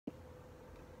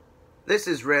This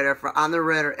is Ritter for On the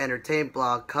Ritter Entertainment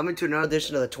Blog, coming to another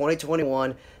edition of the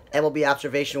 2021 MLB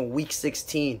Observation Week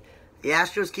 16. The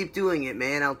Astros keep doing it,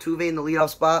 man. Altuve in the leadoff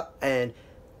spot and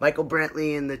Michael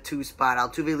Brantley in the 2 spot.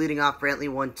 Altuve leading off, Brantley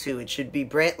 1-2. It should be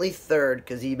Brantley third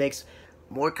because he makes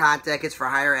more contact, hits for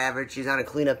higher average. He's not a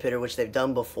cleanup hitter, which they've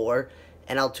done before.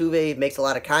 And Altuve makes a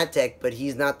lot of contact, but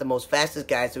he's not the most fastest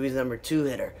guy, so he's number 2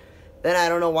 hitter. Then I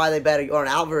don't know why they batted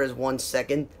Jordan Alvarez 1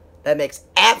 second. That makes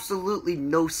absolutely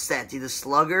no sense. He's a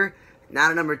slugger,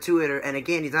 not a number 2 hitter. And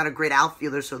again, he's not a great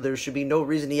outfielder, so there should be no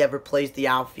reason he ever plays the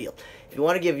outfield. If you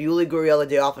want to give Yuli Gurriel a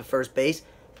day off at first base,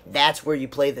 that's where you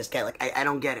play this guy. I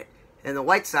don't get it. And the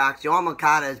White Sox, Yoan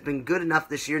Moncada has been good enough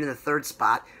this year in the 3rd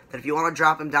spot that if you want to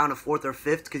drop him down to 4th or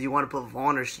 5th because you want to put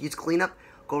Vaughn or Sheets cleanup,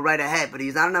 go right ahead. But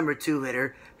he's not a number 2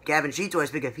 hitter. Gavin Sheets, I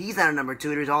speak, if he's not a number 2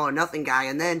 hitter, he's all or nothing guy.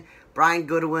 And then Brian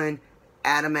Goodwin,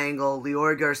 Adam Engel,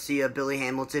 Leroy Garcia, Billy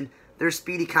Hamilton, they're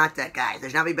speedy contact guys. They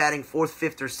should not be batting 4th,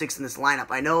 5th, or 6th in this lineup.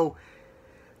 I know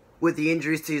with the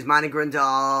injuries to Yasmani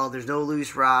Grandal, there's no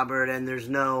Luis Robert, and there's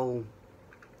no,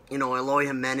 Eloy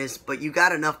Jimenez, but you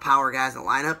got enough power guys in the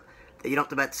lineup that you don't have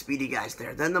to bet the speedy guys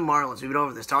there. Then the Marlins, we've been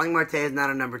over this. Starling Marte is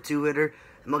not a number 2 hitter,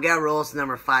 and Miguel Rojas is a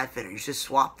number 5 hitter. You should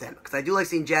swap them, because I do like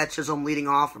seeing Jazz Chisholm leading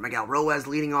off, or Miguel Rojas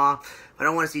leading off, but I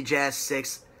don't want to see Jazz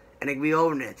 6, and it can be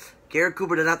over it. Garrett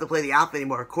Cooper doesn't have to play the outfield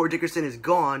anymore. Corey Dickerson is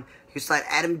gone. You can slide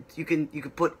Adam. You can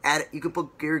put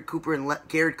Garrett Cooper in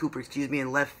left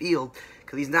field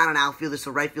because he's not an outfielder,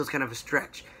 so right field's kind of a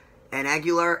stretch. And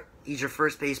Aguilar, he's your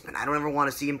first baseman. I don't ever want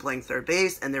to see him playing third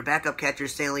base. And their backup catcher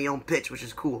is Stanley Leon pitch, which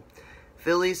is cool.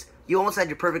 Phillies, you almost had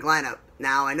your perfect lineup.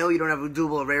 Now I know you don't have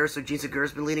Odubel Herrera, so Gene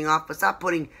Segura's been leading off, but stop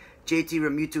putting JT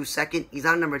Realmuto second. He's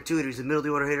not a number 2 hitter. He's a middle of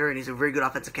the order hitter, and he's a very good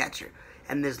offensive catcher.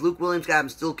 And this Luke Williams guy, I'm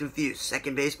still confused.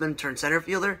 Second baseman turned center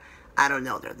fielder? I don't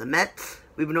know there. The Mets,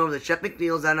 we've been over the Chet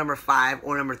McNeil's at number 5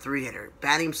 or number 3 hitter.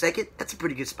 Batting him second, that's a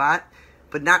pretty good spot.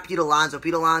 But not Pete Alonso.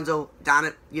 Pete Alonso,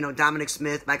 Dominic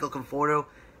Smith, Michael Conforto.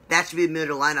 That should be the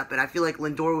middle lineup. And I feel like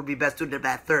Lindor would be best suited to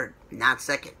bat third, not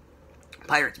second.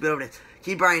 Pirates, been over this.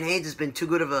 Key Brian Haynes has been too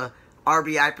good of a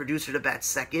RBI producer to bat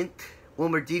second.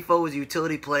 Wilmer Defoe is a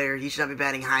utility player. He should not be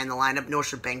batting high in the lineup, nor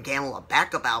should Ben Gamel, a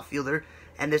backup outfielder.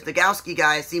 And this Nogowski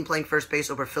guy, I see him playing first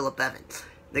base over Phillip Evans.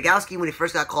 Nogowski, when he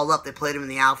first got called up, they played him in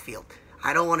the outfield.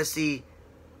 I don't want to see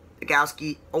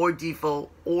Nogowski or Defoe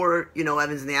or,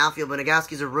 Evans in the outfield, but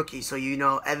Nogowski's a rookie, so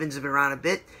Evans has been around a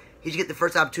bit. He should get the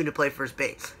first opportunity to play first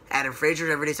base. Adam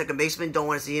Frazier, everyday second baseman, don't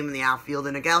want to see him in the outfield.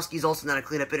 And Nogowski's also not a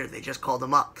cleanup hitter. They just called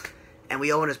him up. And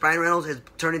we owe him as Brian Reynolds has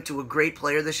turned into a great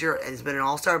player this year and has been an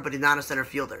all-star, but he's not a center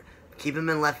fielder. Keep him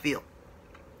in left field.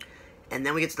 And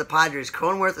then we get to the Padres.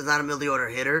 Cronenworth is not a middle-of-the-order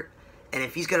hitter. And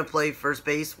if he's going to play first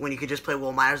base when you could just play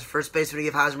Will Myers at first base when you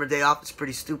give Hosmer a day off, it's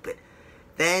pretty stupid.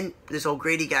 Then this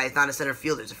O'Grady guy is not a center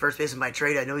fielder. He's a first baseman by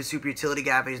trade. I know he's a super utility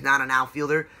guy, but he's not an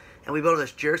outfielder. And we both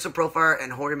this. Jerickson Profar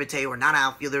and Jorge Mateo are not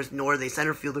outfielders, nor are they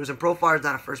center fielders. And Profar is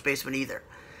not a first baseman either.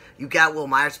 You got Will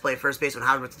Myers to play first base when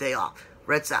Hosmer's a day off.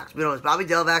 Red Sox. We know it's Bobby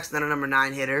Delvax, not a number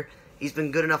 9 hitter. He's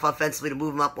been good enough offensively to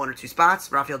move him up 1 or 2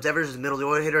 spots. Rafael Devers is a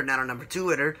middle-of-the-order hitter, not a number 2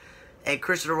 hitter. And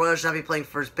Christian Arroyo should not be playing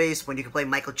first base when you can play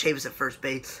Michael Chavis at first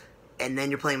base, and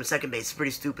then you're playing him at second base. It's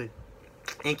pretty stupid.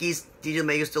 Yankees, DJ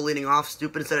LeMahieu still leading off.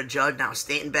 Stupid instead of Judge. Now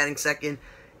Stanton batting second.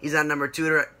 He's on number 2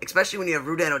 hitter, especially when you have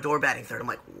Rudan Odor batting third. I'm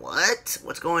like, what?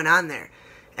 What's going on there?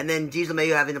 And then DJ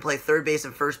LeMahieu having to play third base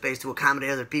and first base to accommodate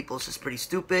other people. It's just pretty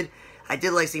stupid. I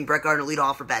did like seeing Brett Gardner lead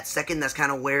off for bat second. That's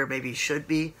kind of where maybe he should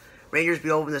be. Rangers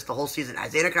be over this the whole season.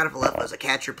 Isaiah Kiner-Falefa is a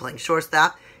catcher playing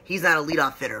shortstop. He's not a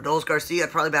leadoff hitter. Dolis Garcia,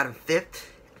 I'd probably bat him 5th.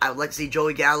 I would like to see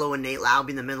Joey Gallo and Nate Lau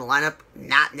be in the middle lineup,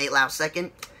 not Nate Lau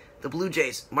second. The Blue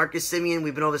Jays, Marcus Semien,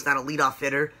 we've been over this, not a leadoff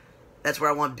hitter. That's where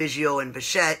I want Biggio and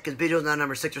Bichette, because Biggio's not a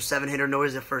number 6 or 7 hitter, nor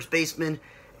is he a first baseman.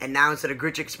 And now instead of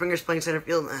Grichuk, Springer's playing center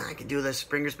field. I can do this.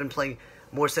 Springer's been playing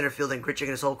more center field than Grichuk in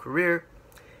his whole career.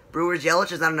 Brewers,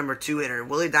 Yelich is not a number 2 hitter.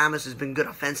 Willie Adames has been good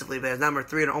offensively, but he's number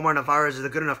 3, and Omar Narvaez is a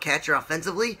good enough catcher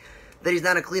offensively that he's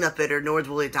not a cleanup hitter, nor is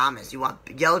Willie Adames. You want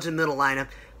Yelich in the middle lineup,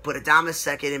 put Adames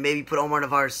second, and maybe put Omar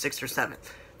Narvaez 6th or 7th.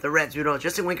 The Reds,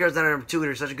 Justin Winker is not a number 2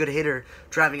 hitter, such a good hitter,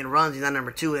 driving in runs, he's not a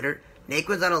number 2 hitter.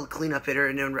 Naquin's not a cleanup hitter,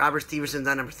 and then Robert Stevenson's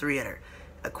not a number 3 hitter.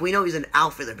 Aquino, he's an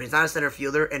outfielder, but he's not a center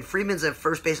fielder, and Freeman's a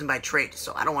first baseman by trade,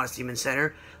 so I don't want to see him in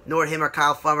center, nor him or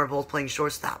Kyle Farmer both playing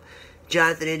shortstop.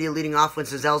 Jonathan India leading off when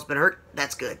Sazel's been hurt.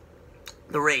 That's good.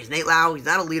 The Rays. Nate Lau, he's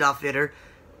not a leadoff hitter.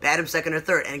 Bat him second or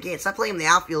third. And again, stop playing him in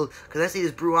the outfield because I see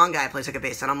this Bruin guy playing second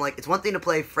base. And I'm like, it's one thing to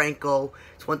play Franco.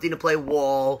 It's one thing to play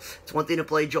Wall. It's one thing to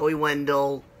play Joey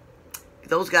Wendell.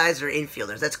 Those guys are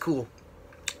infielders. That's cool.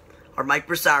 Or Mike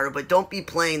Brassaro. But don't be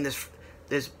playing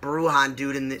this Bruin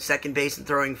dude in the second base and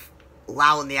throwing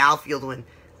Lau in the outfield when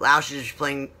Lausch is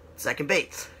playing second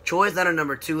base. Choi's not a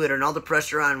number 2 hitter, and all the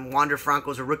pressure on Wander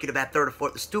Franco's a rookie to bat third or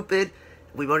fourth is stupid.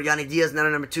 We voted Yandy Diaz not a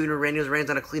number 2 hitter. Randy Rand's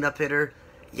not a cleanup hitter.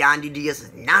 Yandy Diaz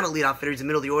is not a leadoff hitter. He's a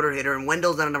middle of the order hitter, and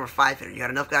Wendell's not a number 5 hitter. You got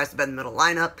enough guys to bet in the middle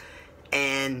lineup.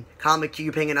 And Colin McHugh,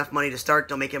 you're paying enough money to start.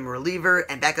 Don't make him a reliever.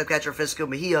 And backup catcher Francisco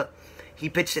Mejia, he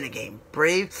pitched in a game.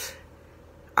 Braves,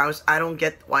 I don't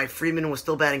get why Freeman was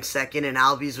still batting second and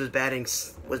Albies was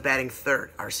batting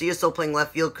third. Arcia's still playing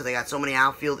left field because they got so many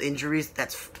outfield injuries.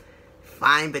 That's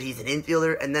fine, but he's an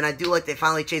infielder. And then I do like they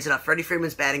finally changed it up. Freddie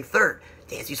Freeman's batting third.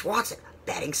 Dansby Swanson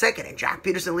batting second. And Jack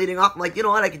Peterson leading off. I'm like, you know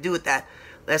what? I could do with that.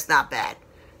 That's not bad.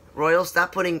 Royals,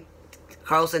 stop putting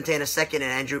Carlos Santana second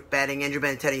and Andrew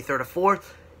Benintendi third or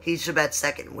fourth. He should bat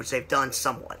second, which they've done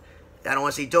somewhat. I don't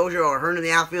want to see Dozier or Hearn in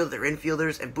the outfield. They're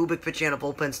infielders. And Bubik pitching on a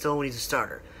bullpen still when he's a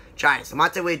starter. Giants,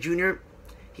 Lamonte Wade Jr.,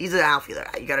 he's an outfielder.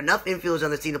 You got enough infielders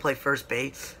on the team to play first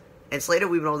base. And Slater,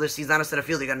 we know this, he's not a center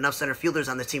fielder. You got enough center fielders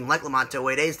on the team like Lamonte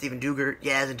Wade and Steven Duger,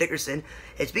 Yaz, and Dickerson.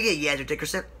 And speaking of Yaz or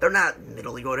Dickerson, they're not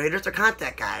middle league order hitters. They're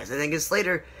contact guys. I think it's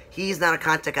Slater, he's not a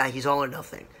contact guy. He's all or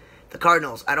nothing. The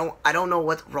Cardinals, I don't know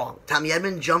what's wrong. Tommy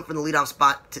Edman jumped from the leadoff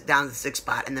spot down to the 6th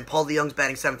spot, and then Paul DeYoung's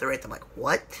batting 7th or 8th. I'm like,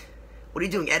 what? What are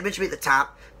you doing? Edman should be at the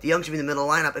top. DeYoung should be in the middle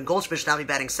of the lineup, and Goldschmidt should not be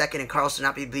batting second, and Carlson should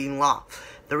not be leading off.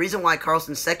 The reason why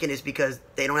Carlson's second is because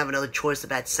they don't have another choice to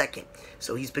bat second.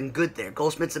 So he's been good there.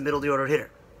 Goldschmidt's a middle of the order hitter.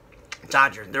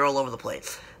 Dodgers, they're all over the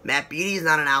place. Matt Beattie is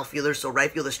not an outfielder, so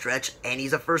right field is stretch, and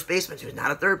he's a first baseman, so he's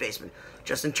not a third baseman.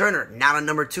 Justin Turner, not a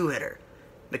number 2 hitter.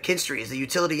 McKinstry is a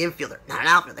utility infielder, not an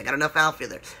outfielder. They got enough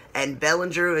outfielders. And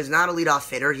Bellinger is not a leadoff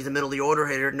hitter. He's a middle of the order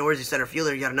hitter, nor is he center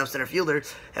fielder. You got enough center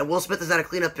fielders. And Will Smith is not a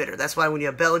cleanup hitter. That's why when you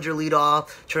have Bellinger lead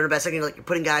off, Turner bat second, you're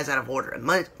putting guys out of order. And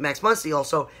Max Muncy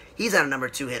also, he's not a number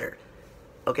 2 hitter.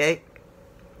 Okay?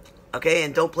 Okay,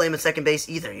 and don't play him at second base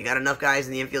either. You got enough guys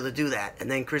in the infield to do that.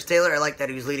 And then Chris Taylor, I like that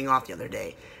he was leading off the other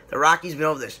day. The Rockies been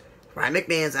over this. Ryan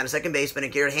McMahon's not a second baseman,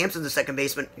 and Garrett Hampson's a second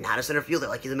baseman, not a center fielder,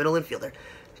 like he's a middle infielder.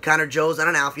 Connor Joe's not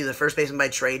an outfielder, first baseman by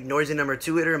trade. Norsey, number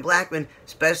 2 hitter, and Blackman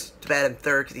is best to bat in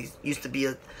third because he used to be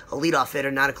a leadoff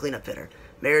hitter, not a cleanup hitter.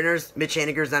 Mariners, Mitch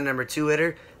Haniger's not a number 2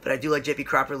 hitter, but I do like J.P.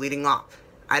 Cropper leading off.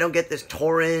 I don't get this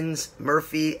Torrens,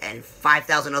 Murphy, and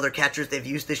 5,000 other catchers they've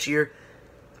used this year.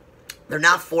 They're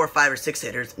not 4, 5, or 6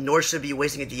 hitters, nor should be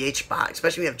wasting a DH spot,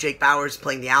 especially when you have Jake Bauers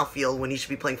playing the outfield when he should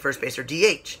be playing first base or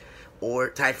DH,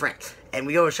 or Ty France. And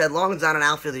we go with Shed Long's not an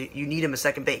outfielder. You need him at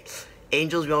second base.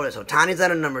 Angels, we know this. Otani's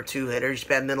not a number 2 hitter. You should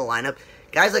be at middle lineup.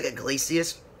 Guys like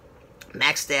Iglesias,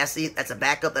 Max Stassi, that's a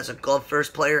backup. That's a glove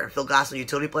first player. And Phil Gosselin,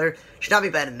 utility player, should not be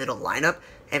bad in middle lineup.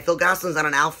 And Phil Gosselin's not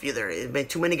an outfielder. There's been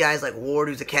too many guys like Ward,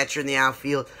 who's a catcher in the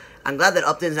outfield. I'm glad that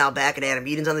Upton's now back and Adam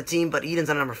Eden's on the team, but Eden's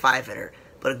not a number 5 hitter.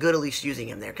 But a good at least using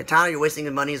him there. Quintana, you're wasting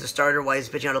his money as a starter while he's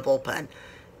pitching out of bullpen.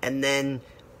 And then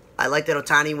I like that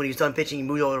Otani, when he's done pitching, he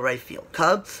moved over to right field.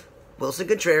 Cubs, Wilson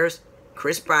Contreras,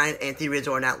 Chris Bryant, Anthony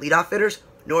Rizzo are not leadoff hitters,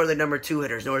 nor are they number 2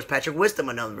 hitters, nor is Patrick Wisdom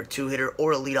a number 2 hitter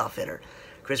or a leadoff hitter.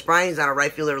 Chris Bryant's not a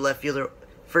right fielder or left fielder.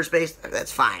 First base,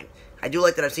 that's fine. I do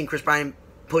like that I've seen Chris Bryant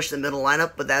push the middle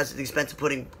lineup, but that's at the expense of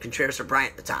putting Contreras or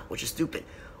Bryant at the top, which is stupid.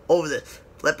 Over this.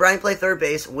 Let Bryant play third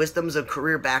base. Wisdom's a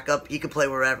career backup. He can play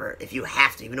wherever if you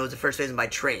have to, even though he's a first baseman by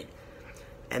trade.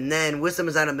 And then Wisdom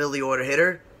is not a middle of the order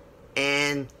hitter.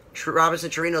 And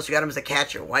Robinson Chirinos, you got him as a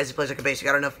catcher. Why does he play second base? You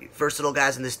got enough versatile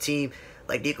guys in this team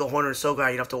like Nico Horner and Sogar.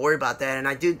 You don't have to worry about that. And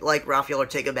I do like Rafael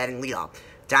Ortega batting leadoff.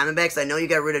 Diamondbacks, I know you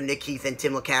got rid of Nick Heath and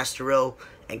Tim LeCastro,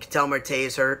 and Ketel Marte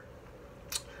is hurt.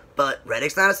 But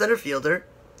Reddick's not a center fielder.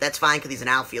 That's fine because he's an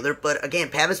outfielder. But again,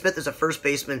 Pavin Smith is a first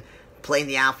baseman playing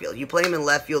the outfield. You play him in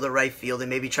left field or right field, and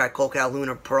maybe try Cole Calhoun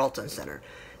or Peralta in center.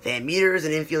 Van Meter is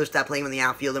an infielder. Stop playing him in the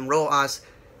outfield. And Rojas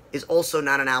is also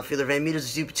not an outfielder. Van Meter's a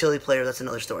super utility player. That's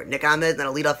another story. Nick Ahmed, not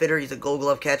a leadoff hitter. He's a gold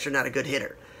glove catcher, not a good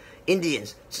hitter.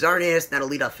 Indians, Cesar Hernandez, not a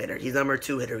leadoff hitter. He's number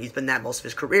 2 hitter. He's been that most of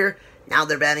his career. Now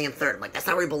they're batting him third. I'm like, that's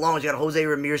not where he belongs. You got Jose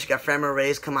Ramirez, you got Framber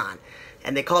Reyes. Come on.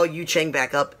 And they call Yu Chang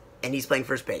back up, and he's playing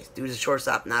first base. Dude's a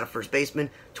shortstop, not a first baseman.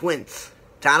 Twins.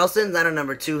 Donaldson's not a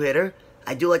number 2 hitter.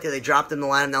 I do like that they dropped him in the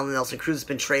lineup. Now Nelson Cruz has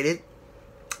been traded.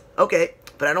 Okay,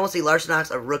 but I don't want to see Larson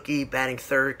a rookie, batting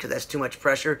third because that's too much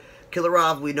pressure.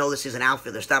 Killarov, we know this is an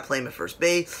outfielder. Stop playing him at first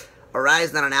base.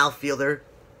 Arai's not an outfielder.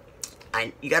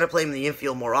 You got to play him in the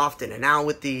infield more often. And now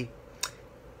with the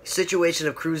situation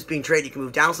of Cruz being traded, you can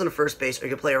move Donaldson to first base, or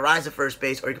you can play Araiz at first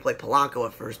base, or you can play Polanco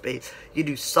at first base. You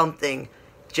do something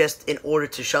just in order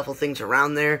to shuffle things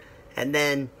around there. And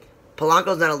then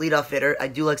Polanco's not a leadoff hitter. I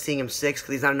do like seeing him 6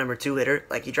 because he's not a number 2 hitter.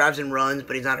 Like, he drives and runs,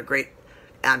 but he's not a great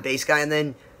on-base guy. And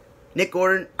then Nick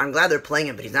Gordon, I'm glad they're playing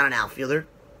him, but he's not an outfielder.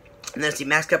 And then I see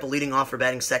Max Kepler leading off for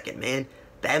batting second, man.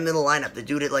 Bad middle lineup. The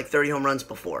dude hit like 30 home runs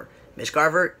before. Mitch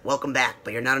Garver, welcome back,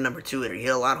 but you're not a number 2 hitter. You hit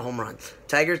a lot of home runs.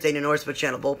 Tigers, Daniel Norris, but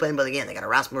channel bullpen, but again, they got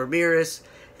Erasmo Ramirez,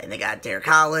 and they got Derek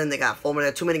Holland, they got Fulmer. They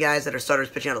got too many guys that are starters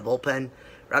pitching out of the bullpen.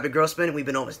 Robbie Grossman, we've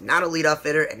been over, is not a leadoff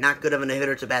hitter and not good of a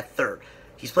hitter to bat third.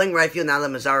 He's playing right field now that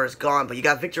Mazzara is gone, but you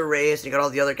got Victor Reyes and you got all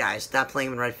the other guys. Stop playing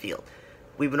him in right field.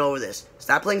 We've been over this.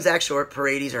 Stop playing Zach Short,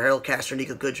 Paredes, or Harold Castro,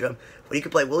 Nico Goodrum, when you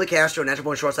can play Willie Castro, natural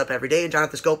born shortstop every day, and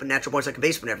Jonathan Scope, and natural born second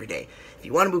baseman every day. If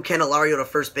you want to move Candelario to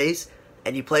first base,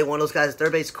 and you play one of those guys at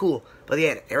third base, cool. But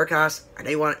yeah, Eric Haas, I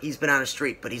know he's been on a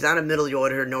streak, but he's not a middle of the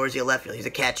order, nor is he a left field. He's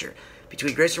a catcher.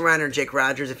 Between Grayson Reiner and Jake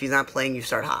Rogers, if he's not playing, you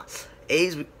start Haas.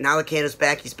 A's, now that Canada's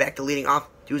back, he's back to leading off.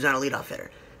 Dude's not a leadoff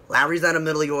hitter. Lowry's not a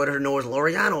middle of the order, nor is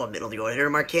Laureano a middle of the order hitter.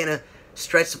 Marcana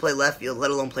stretched to play left field,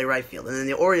 let alone play right field. And then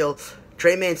the Orioles,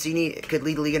 Trey Mancini could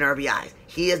lead the league in RBIs.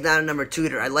 He is not a number 2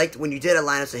 hitter. I liked when you did a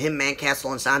lineup of him,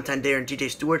 Mancastle, and Santander, and TJ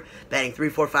Stewart batting 3,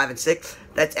 4, 5, and 6.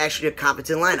 That's actually a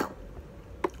competent lineup.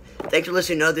 Thanks for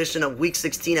listening to another edition of Week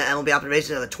 16 of MLB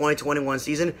Observations of the 2021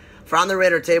 season. For On the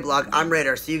Radar Table Blog, I'm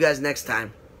Radar. See you guys next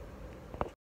time.